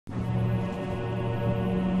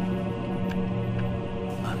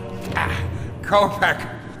Copec.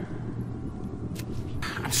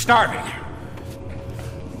 I'm starving.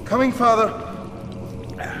 Coming, Father.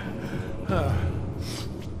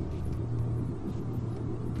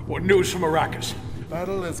 What news from Arrakis?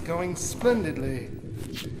 Battle is going splendidly.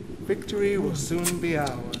 Victory will soon be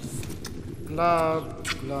ours.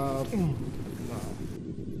 Love, love,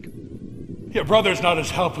 love. Your brother's not as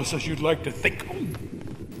helpless as you'd like to think.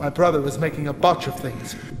 My brother was making a botch of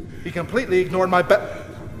things. He completely ignored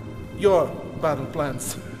your battle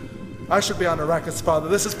plans. I should be on Arrakis, Father.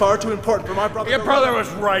 This is far too important for my brother. Your brother was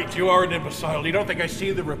right. You are an imbecile. You don't think I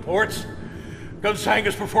see the reports? Gunsang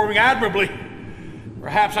is performing admirably.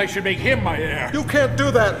 Perhaps I should make him my heir. You can't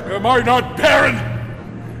do that. Am I not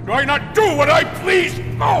Baron? Do I not do what I please?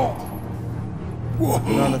 No!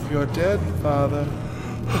 None of you're dead, Father.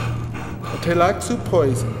 A Telaxu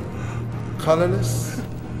poison. Colorless,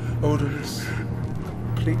 odorless,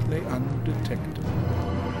 completely undetectable.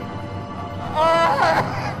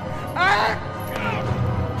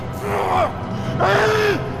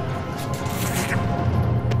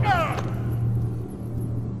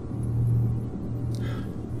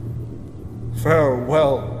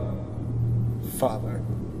 Farewell, Father.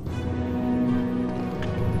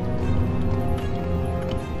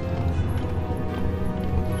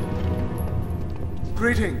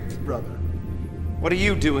 Greetings, brother. What are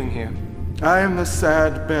you doing here? I am the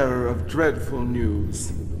sad bearer of dreadful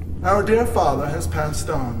news. Our dear father has passed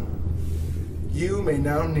on. You may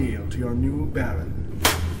now kneel to your new Baron.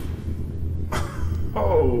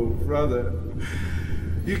 Oh, brother.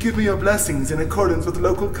 You give me your blessings in accordance with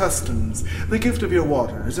local customs. The gift of your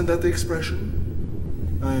water, isn't that the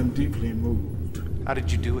expression? I am deeply moved. How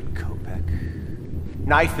did you do it, Copec?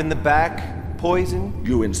 Knife in the back? Poison?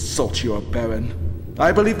 You insult your Baron.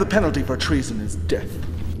 I believe the penalty for treason is death.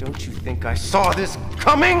 Don't you think I saw this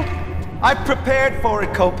coming? I prepared for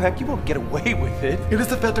it, Copec. You won't get away with it. It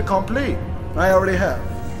is a fait accompli. I already have.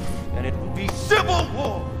 And it will be civil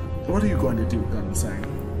war! What are you going to do, Gunsang?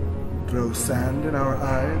 Throw sand in our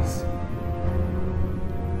eyes?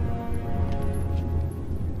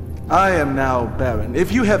 I am now Baron.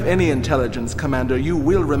 If you have any intelligence, Commander, you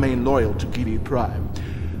will remain loyal to Gidi Prime.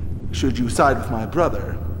 Should you side with my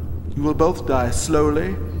brother, you will both die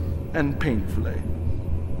slowly and painfully.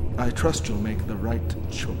 I trust you'll make the right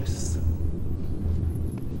choice.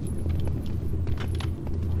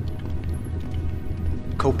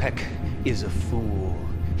 Copec is a fool.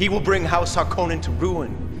 He will bring House Harkonnen to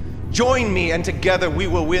ruin. Join me, and together we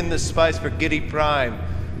will win the spice for Gidi Prime.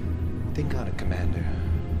 Think on it, Commander.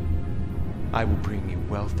 I will bring you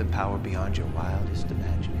wealth and power beyond your wildest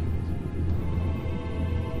imaginings.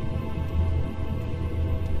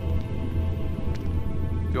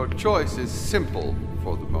 Your choice is simple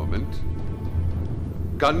for the moment.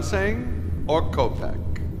 Gunsang or Copec.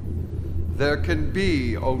 There can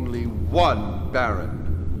be only one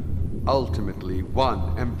Baron, ultimately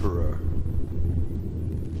one Emperor.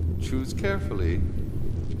 Choose carefully.